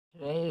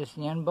Today is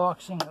the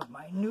unboxing of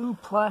my new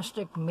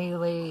plastic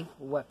melee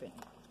weapon.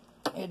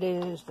 It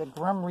is the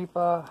Grim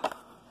Reaper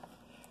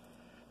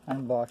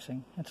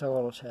unboxing. It's a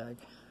little tag.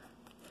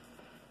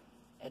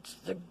 It's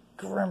the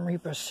Grim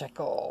Reaper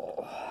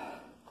sickle.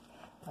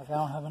 Like, I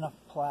don't have enough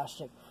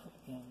plastic.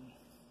 Okay.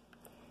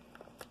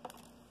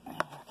 Here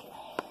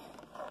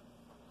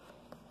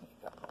you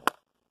go.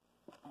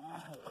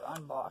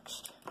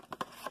 Unboxed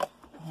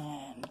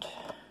and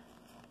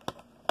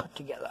put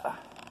together.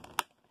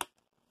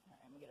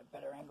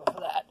 Better angle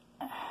for that.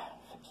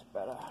 Fix it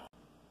better.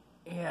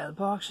 Yeah, the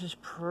box is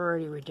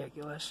pretty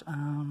ridiculous.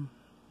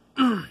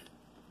 I've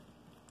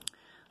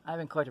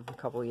been collecting for a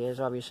couple of years.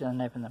 Obviously, the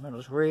knife in the middle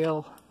is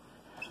real.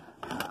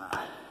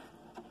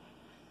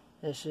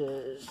 This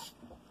is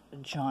a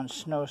Jon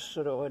Snow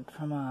sword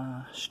from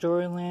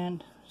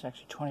Storyland. It's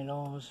actually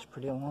 $20. It's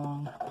pretty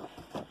long.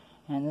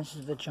 And this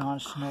is the Jon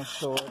Snow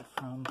sword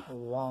from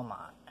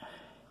Walmart.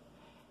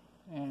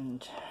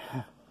 And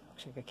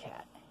looks like a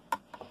cat.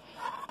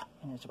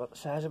 And it's about the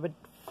size of a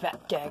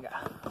fat dagger.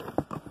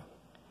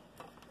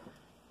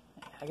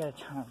 I got a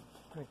ton of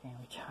freaking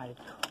retarded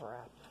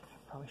crap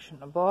I probably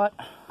shouldn't have bought.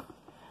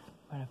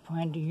 But I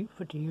plan to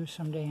put to use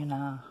someday in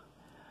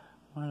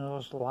one of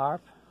those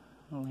LARP,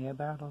 layer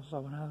battles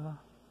or whatever.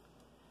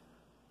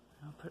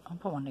 I'll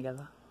put one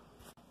together.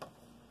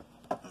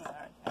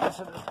 Alright,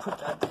 so just put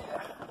that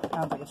there. I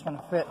don't think it's going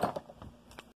to fit.